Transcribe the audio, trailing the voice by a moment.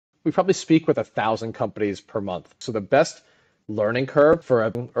we probably speak with 1,000 companies per month. So the best learning curve for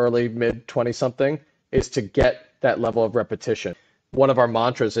an early, mid 20 something is to get that level of repetition. One of our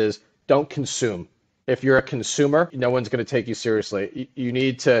mantras is don't consume. If you're a consumer, no one's going to take you seriously. You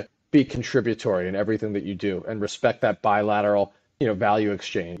need to be contributory in everything that you do and respect that bilateral, value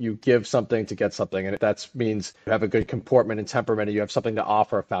exchange. You give something to get something, and that means you have a good comportment and temperament, and you have something to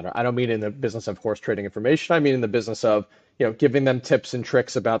offer a founder. I don't mean in the business of horse trading information. I mean in the business of, giving them tips and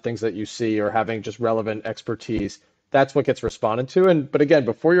tricks about things that you see or having just relevant expertise. That's what gets responded to. But again,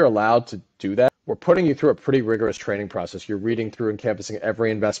 before you're allowed to do that, we're putting you through a pretty rigorous training process. You're reading through and canvassing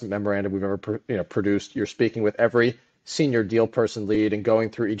every investment memorandum we've ever produced. You're speaking with every senior deal person lead and going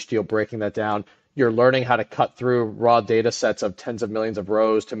through each deal, breaking that down. You're learning how to cut through raw data sets of tens of millions of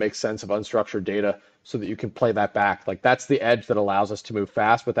rows to make sense of unstructured data so that you can play that back. Like, that's the edge that allows us to move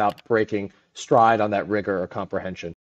fast without breaking stride on that rigor or comprehension.